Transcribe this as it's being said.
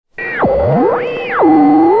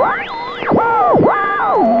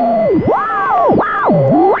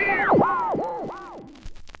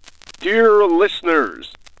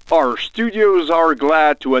are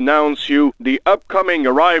glad to announce you the upcoming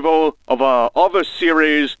arrival of our other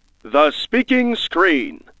series, The Speaking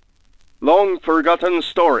Screen. Long-forgotten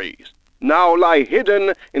stories now lie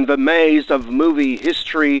hidden in the maze of movie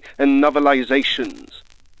history and novelizations.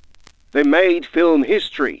 They made film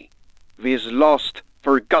history, these lost,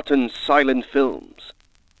 forgotten silent films.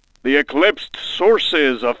 The eclipsed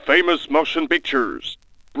sources of famous motion pictures,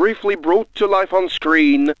 briefly brought to life on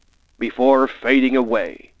screen before fading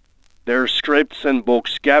away. Their scripts and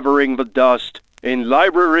books gathering the dust in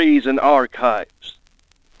libraries and archives.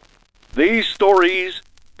 These stories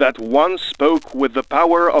that once spoke with the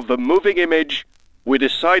power of the moving image, we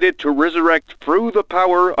decided to resurrect through the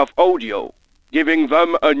power of audio, giving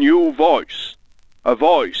them a new voice. A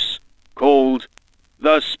voice called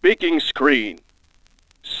The Speaking Screen.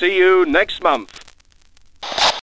 See you next month.